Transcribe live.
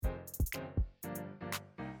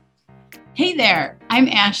Hey there, I'm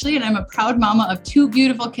Ashley and I'm a proud mama of two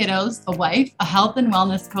beautiful kiddos, a wife, a health and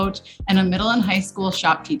wellness coach, and a middle and high school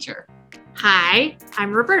shop teacher. Hi,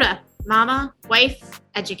 I'm Roberta, mama, wife,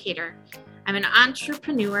 educator. I'm an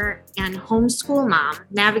entrepreneur and homeschool mom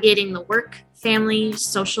navigating the work, family,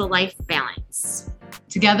 social life balance.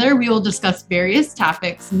 Together, we will discuss various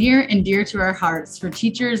topics near and dear to our hearts for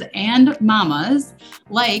teachers and mamas,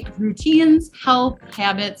 like routines, health,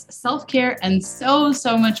 habits, self-care, and so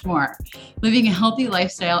much more. Living a healthy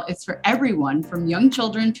lifestyle is for everyone from young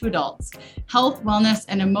children to adults. Health, wellness,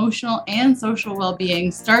 and emotional and social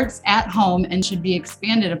well-being starts at home and should be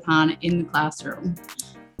expanded upon in the classroom.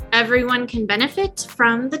 Everyone can benefit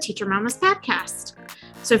from the Teacher Mamas podcast.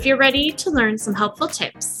 So if you're ready to learn some helpful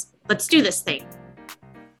tips, let's do this thing.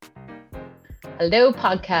 Hello,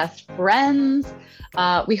 podcast friends.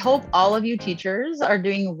 We hope all of you teachers are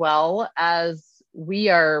doing well as we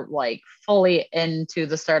are fully into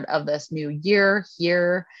the start of this new year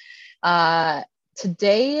here.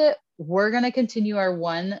 Today, we're going to continue our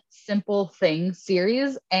One Simple Thing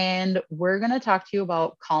series, and we're going to talk to you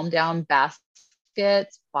about calm down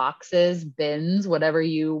baskets, boxes, bins, whatever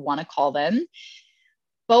you want to call them.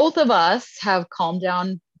 Both of us have calm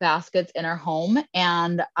down baskets in our home,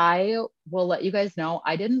 and I will let you guys know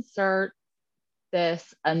I didn't start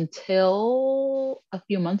this until a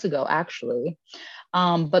few months ago, actually.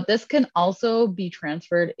 But this can also be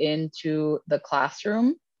transferred into the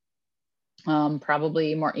classroom,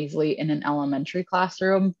 probably more easily in an elementary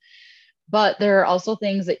classroom. But there are also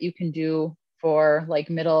things that you can do for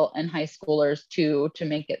middle and high schoolers too, to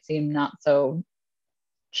make it seem not so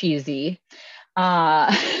cheesy.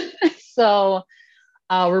 So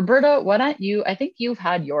Roberta, why don't you, I think you've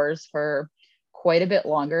had yours for quite a bit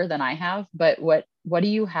longer than I have, but what do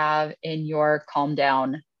you have in your calm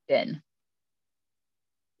down bin?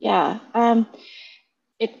 Yeah,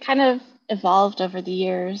 it kind of evolved over the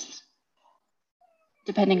years,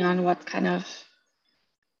 depending on what's kind of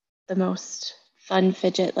the most fun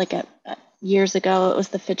fidget. Years ago, it was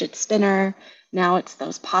the fidget spinner. Now it's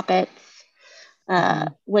those poppets,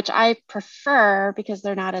 which I prefer because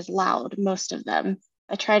they're not as loud, most of them.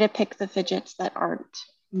 I try to pick the fidgets that aren't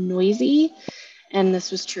noisy, and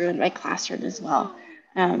this was true in my classroom as well.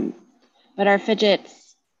 But our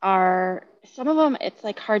fidgets are, some of them, it's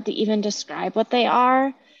hard to even describe what they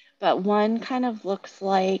are, but one kind of looks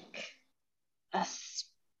like a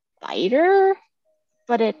spider,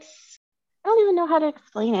 but I don't even know how to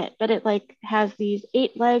explain it, but it has these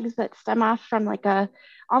 8 legs that stem off from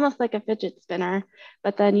almost like a fidget spinner,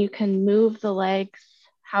 but then you can move the legs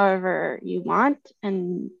however you want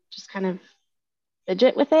and just kind of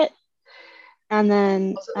fidget with it. And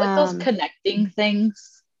then Was it those connecting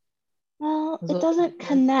things? Well, it doesn't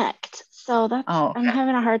connect, so that's okay. I'm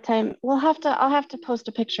having a hard time. I'll have to post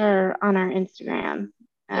a picture on our Instagram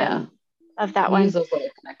of that one. Use those little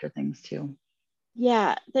connector things too.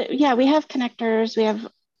 Yeah, we have connectors. We have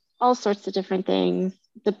all sorts of different things.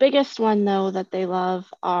 The biggest one, though, that they love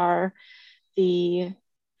are the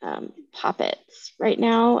poppets right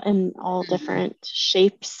now, in all different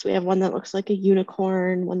shapes. We have one that looks like a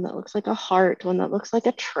unicorn, one that looks like a heart, one that looks like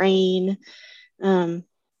a train,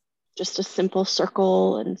 just a simple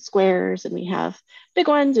circle and squares. And we have big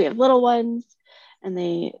ones, we have little ones, and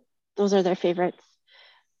those are their favorites.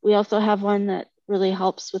 We also have one that really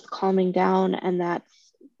helps with calming down, and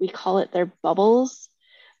we call it their bubbles,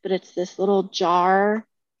 but it's this little jar.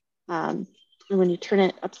 And when you turn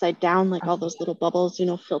it upside down, all those little bubbles,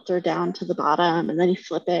 filter down to the bottom, and then you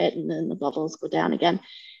flip it and then the bubbles go down again.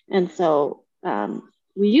 And so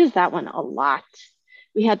we use that one a lot.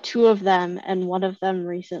 We had 2 of them, and one of them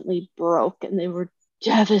recently broke, and they were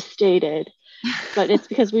devastated. But it's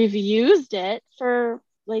because we've used it for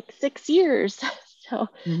 6 years. So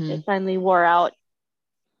it finally wore out.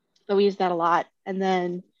 But we use that a lot. And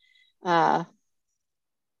then the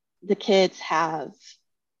kids have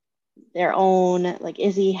their own,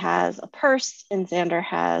 Izzy has a purse and Xander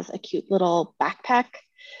has a cute little backpack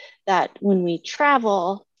that when we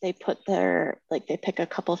travel, they put they pick a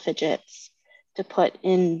couple fidgets to put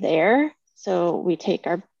in there. So we take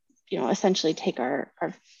essentially take our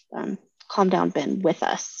calm down bin with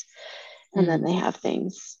us. And then they have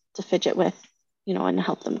things to fidget with, and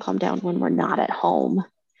help them calm down when we're not at home.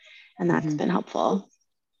 And that's been helpful.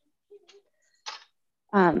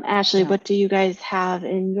 Ashley, what do you guys have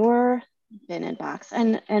in your bin and box?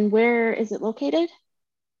 And where is it located?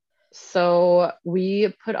 So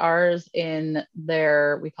we put ours in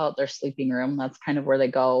we call it their sleeping room. That's kind of where they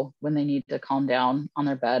go when they need to calm down on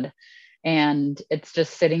their bed. And it's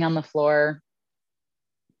just sitting on the floor.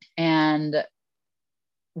 And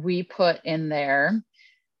we put in there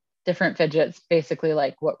different fidgets, basically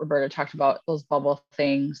like what Roberta talked about, those bubble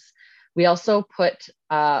things. We also put,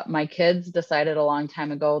 my kids decided a long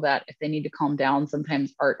time ago that if they need to calm down,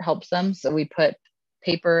 sometimes art helps them. So we put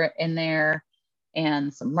paper in there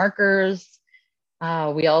and some markers.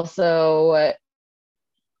 We also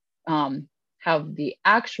have the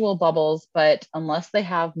actual bubbles, but unless they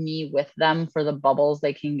have me with them for the bubbles,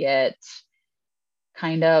 they can get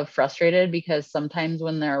kind of frustrated because sometimes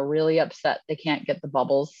when they're really upset, they can't get the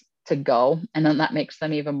bubbles to go. And then that makes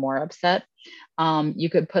them even more upset. You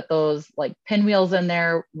could put those like pinwheels in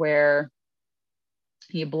there where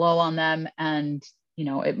you blow on them and,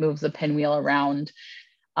 it moves the pinwheel around.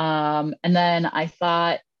 And then I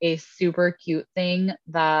thought a super cute thing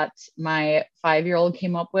that my 5-year-old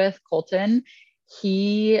came up with, Colton,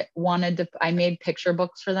 I made picture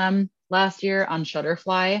books for them last year on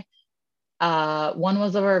Shutterfly. One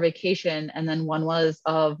was of our vacation, and then one was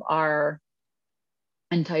of our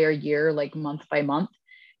entire year, like month by month.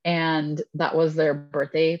 And that was their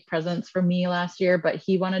birthday presents for me last year. But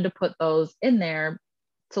he wanted to put those in there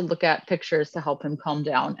to look at pictures to help him calm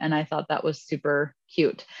down. And I thought that was super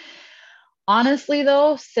cute. Honestly,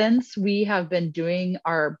 though, since we have been doing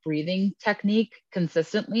our breathing technique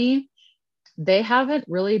consistently, they haven't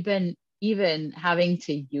really been even having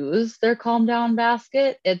to use their calm down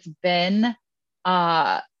basket. It's been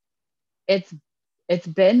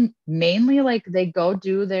mainly like they go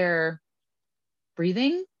do their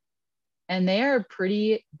breathing and they are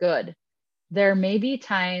pretty good. There may be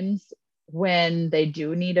times when they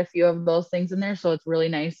do need a few of those things in there. So it's really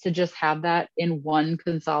nice to just have that in one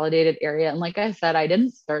consolidated area. And like I said, I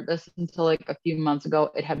didn't start this until like a few months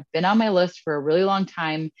ago. It had been on my list for a really long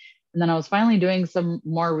time. And then I was finally doing some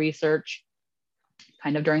more research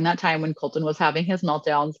kind of during that time when Colton was having his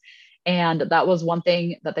meltdowns. And that was one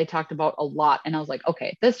thing that they talked about a lot. And I was like,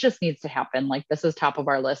 okay, this just needs to happen. Like, this is top of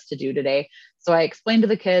our list to do today. So I explained to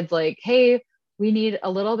the kids, like, hey, we need a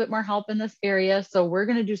little bit more help in this area. So we're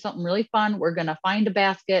going to do something really fun. We're going to find a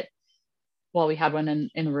basket. Well, we had one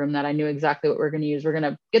in the room that I knew exactly what we're going to use. We're going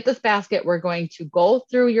to get this basket. We're going to go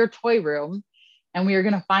through your toy room and we are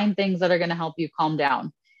going to find things that are going to help you calm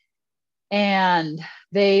down. And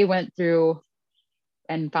they went through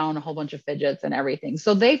and found a whole bunch of fidgets and everything.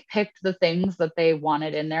 So they picked the things that they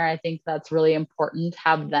wanted in there. I think that's really important.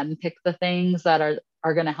 Have them pick the things that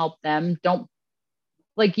are going to help them. Don't,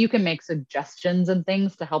 like, you can make suggestions and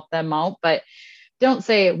things to help them out, but don't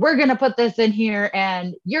say, we're going to put this in here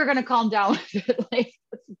and you're going to calm down. Like,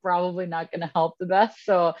 it's probably not going to help the best.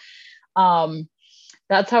 So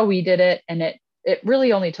that's how we did it. And it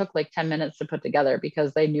really only took like 10 minutes to put together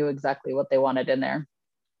because they knew exactly what they wanted in there.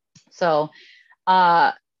 So,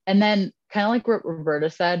 and then kind of like what Roberta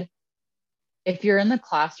said, if you're in the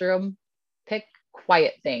classroom, pick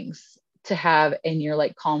quiet things to have in your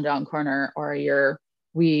like calm down corner or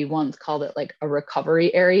we once called it like a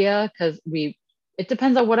recovery area because it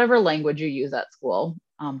depends on whatever language you use at school,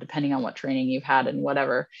 depending on what training you've had and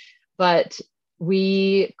whatever. But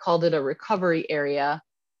we called it a recovery area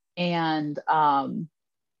and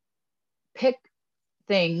pick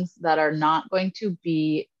things that are not going to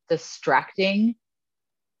be distracting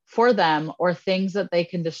for them or things that they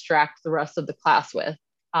can distract the rest of the class with.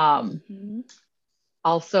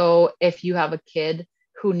 Also, if you have a kid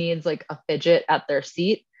who needs like a fidget at their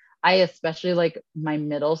seat, I especially like my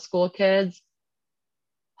middle school kids.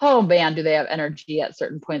 Oh man, do they have energy at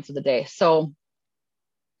certain points of the day. So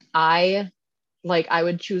I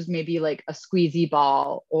would choose maybe like a squeezy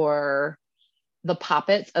ball or the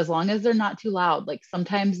poppets, as long as they're not too loud. Like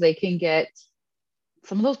sometimes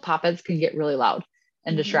some of those poppets can get really loud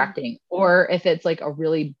and distracting. Or if it's like a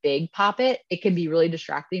really big poppet, it can be really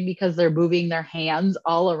distracting because they're moving their hands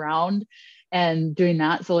all around and doing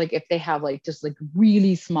that. So like if they have like just like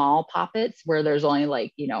really small poppets where there's only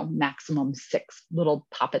like, maximum 6 little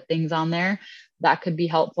poppet things on there, that could be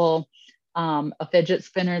helpful. A fidget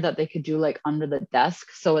spinner that they could do like under the desk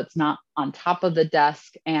so it's not on top of the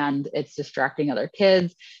desk and it's distracting other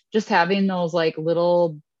kids. Just having those like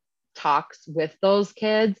little talks with those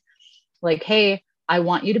kids, like, hey, I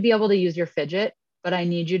want you to be able to use your fidget, but I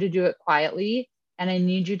need you to do it quietly and I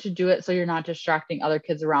need you to do it so you're not distracting other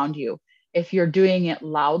kids around you. If you're doing it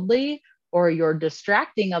loudly or you're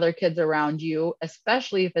distracting other kids around you,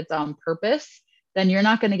 especially if it's on purpose, then you're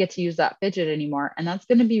not going to get to use that fidget anymore. And that's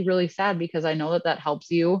going to be really sad because I know that helps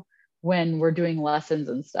you when we're doing lessons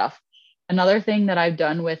and stuff. Another thing that I've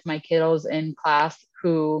done with my kiddos in class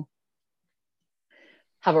who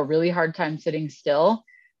have a really hard time sitting still,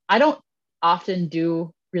 I don't often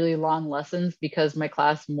do really long lessons because my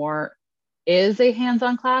class more is a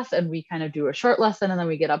hands-on class and we kind of do a short lesson and then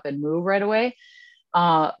we get up and move right away.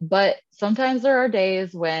 But sometimes there are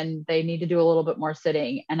days when they need to do a little bit more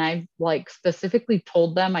sitting. And I like specifically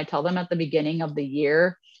told them, I tell them at the beginning of the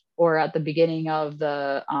year or at the beginning of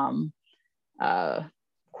the uh,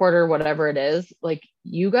 quarter, whatever it is, like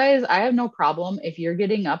you guys, I have no problem if you're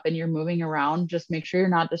getting up and you're moving around, just make sure you're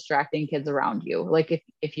not distracting kids around you. Like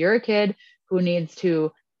if you're a kid who needs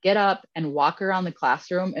to get up and walk around the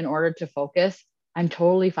classroom in order to focus, I'm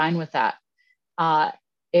totally fine with that. Uh,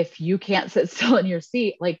 if you can't sit still in your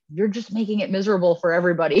seat, like you're just making it miserable for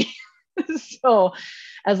everybody. So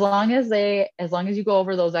as long as you go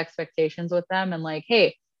over those expectations with them and like,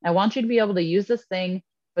 hey, I want you to be able to use this thing,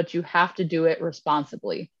 but you have to do it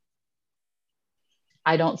responsibly.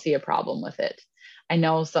 I don't see a problem with it. I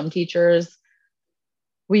know some teachers,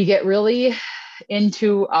 we get really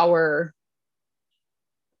into our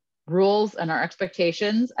rules and our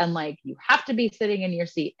expectations, and like you have to be sitting in your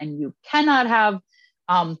seat and you cannot have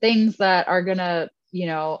things that are gonna,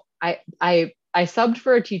 I subbed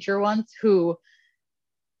for a teacher once who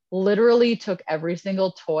literally took every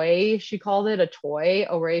single toy, she called it a toy,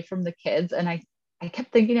 away from the kids. And I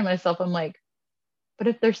kept thinking to myself, I'm like, but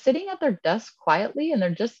if they're sitting at their desk quietly and they're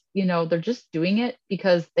just doing it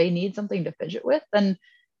because they need something to fidget with, then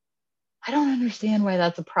I don't understand why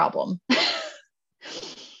that's a problem.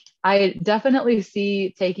 I definitely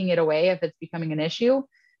see taking it away if it's becoming an issue,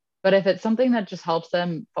 but if it's something that just helps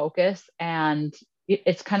them focus, and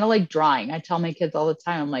it's kind of like drawing. I tell my kids all the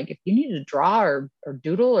time, I'm like, if you need to draw or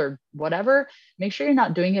doodle or whatever, make sure you're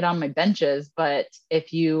not doing it on my benches. But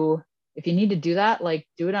if you need to do that, like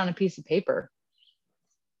do it on a piece of paper.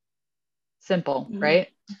 Simple, right?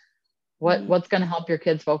 What's going to help your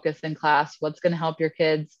kids focus in class? What's going to help your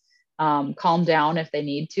kids calm down if they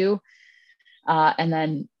need to? And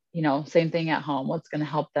then, same thing at home. What's going to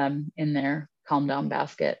help them in their calm down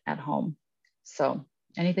basket at home? So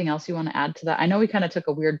anything else you want to add to that? I know we kind of took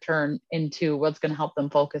a weird turn into what's going to help them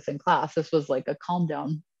focus in class. This was like a calm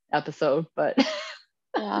down episode, but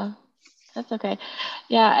yeah, that's okay.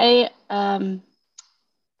 Yeah, the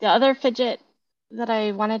other fidget that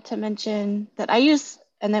I wanted to mention that I use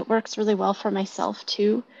and that works really well for myself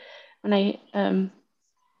too, when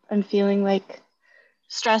I'm feeling like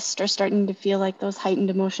stressed or starting to feel like those heightened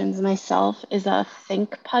emotions myself, is a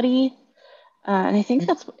think putty. And I think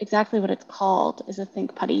that's exactly what it's called, is a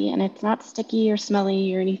think putty. And it's not sticky or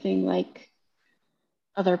smelly or anything like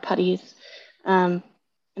other putties. And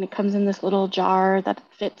it comes in this little jar that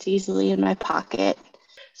fits easily in my pocket.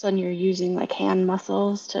 So then you're using like hand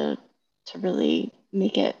muscles to really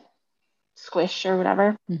make it squish or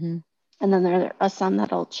whatever. Mm-hmm. And then there are some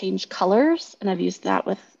that'll change colors. And I've used that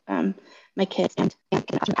with my kids. And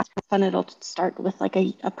fun, it'll start with like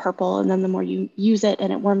a purple, and then the more you use it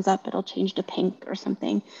and it warms up, it'll change to pink or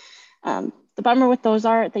something. The bummer with those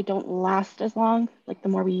are they don't last as long. Like the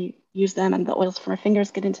more we use them and the oils from our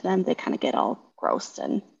fingers get into them, they kind of get all gross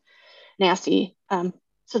and nasty.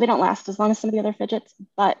 So they don't last as long as some of the other fidgets,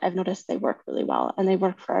 but I've noticed they work really well, and they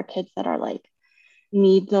work for our kids that are like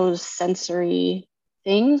need those sensory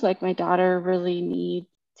things. Like my daughter really needs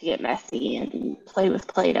to get messy and play with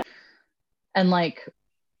Play-Doh. And like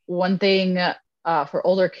one thing for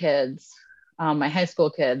older kids, my high school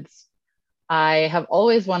kids, I have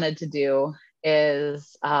always wanted to do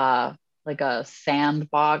is like a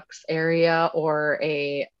sandbox area, or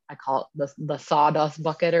I call it the sawdust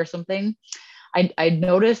bucket or something. I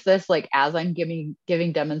noticed this like as I'm giving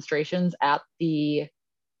demonstrations at the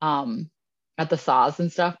saws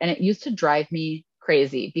and stuff, and it used to drive me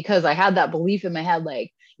crazy because I had that belief in my head,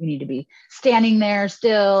 like you need to be standing there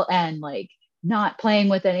still and like not playing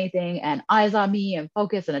with anything and eyes on me and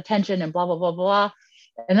focus and attention and blah blah blah blah.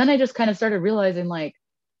 And then I just kind of started realizing like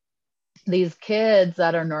these kids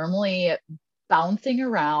that are normally bouncing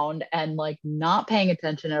around and like not paying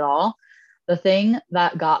attention at all, the thing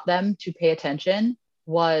that got them to pay attention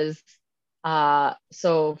was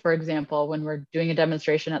so for example, when we're doing a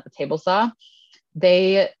demonstration at the table saw,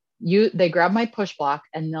 they grab my push block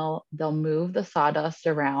and they'll move the sawdust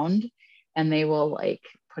around, and they will like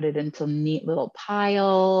put it into neat little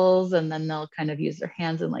piles, and then they'll kind of use their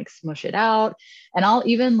hands and like smush it out. And I'll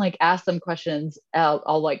even like ask them questions.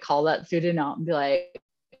 I'll like call that student out and be like,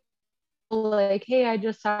 hey, I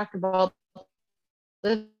just talked about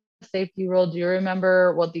this safety rule. Do you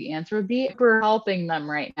remember what the answer would be? We're helping them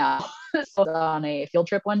right now. So on a field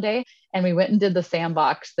trip one day, and we went and did the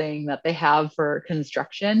sandbox thing that they have for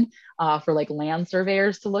construction, for like land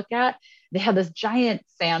surveyors to look at. They have this giant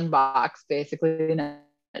sandbox basically, and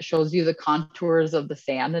it shows you the contours of the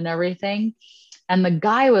sand and everything. And the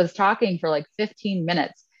guy was talking for like 15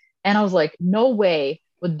 minutes. And I was like, no way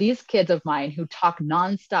with these kids of mine who talk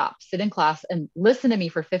nonstop, sit in class and listen to me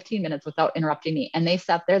for 15 minutes without interrupting me. And they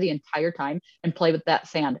sat there the entire time and played with that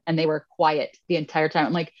sand, and they were quiet the entire time.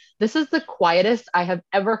 I'm like, this is the quietest I have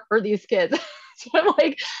ever heard these kids. So I'm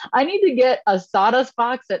like, I need to get a sawdust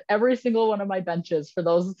box at every single one of my benches for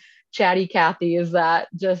those chatty Cathys that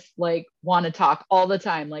just like want to talk all the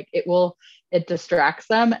time. Like it distracts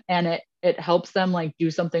them, and it helps them like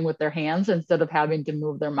do something with their hands instead of having to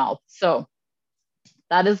move their mouth. So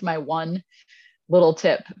that is my one little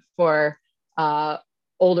tip for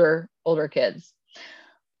older kids.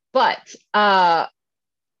 But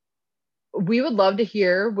we would love to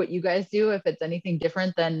hear what you guys do, if it's anything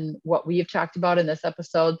different than what we've talked about in this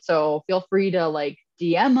episode. So feel free to like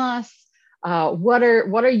DM us. What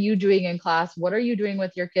are you doing in class? What are you doing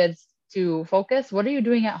with your kids to focus? What are you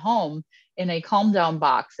doing at home in a calm down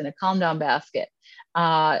box, in a calm down basket,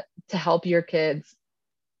 to help your kids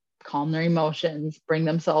calm their emotions, bring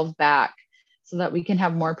themselves back, so that we can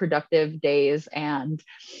have more productive days and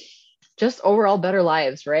just overall better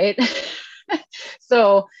lives, right?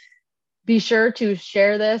 So be sure to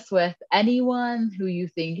share this with anyone who you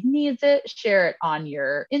think needs it. Share it on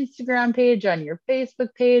your Instagram page, on your Facebook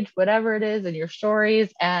page, whatever it is, in your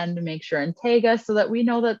stories, and make sure and tag us so that we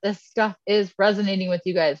know that this stuff is resonating with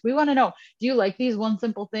you guys. We want to know, do you like these one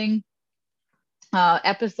simple thing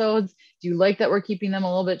episodes? Do you like that we're keeping them a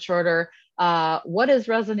little bit shorter? What is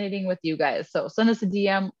resonating with you guys? So send us a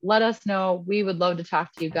DM, let us know. We would love to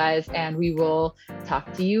talk to you guys, and we will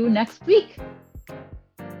talk to you next week.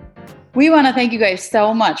 We want to thank you guys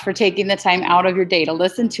so much for taking the time out of your day to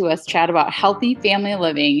listen to us chat about healthy family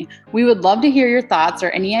living. We would love to hear your thoughts or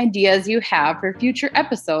any ideas you have for future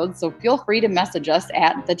episodes, so feel free to message us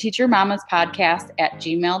at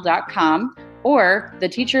theteachermamaspodcast@gmail.com or the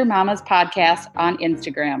Teacher Mamas Podcast on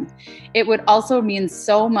Instagram. It would also mean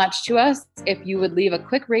so much to us if you would leave a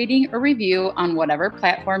quick rating or review on whatever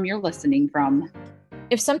platform you're listening from.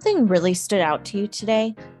 If something really stood out to you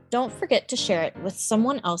today, don't forget to share it with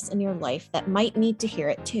someone else in your life that might need to hear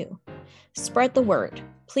it too. Spread the word.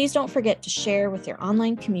 Please don't forget to share with your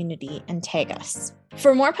online community and tag us.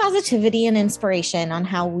 For more positivity and inspiration on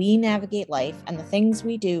how we navigate life and the things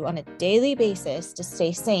we do on a daily basis to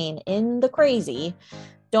stay sane in the crazy,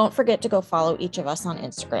 don't forget to go follow each of us on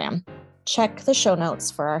Instagram. Check the show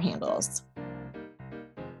notes for our handles.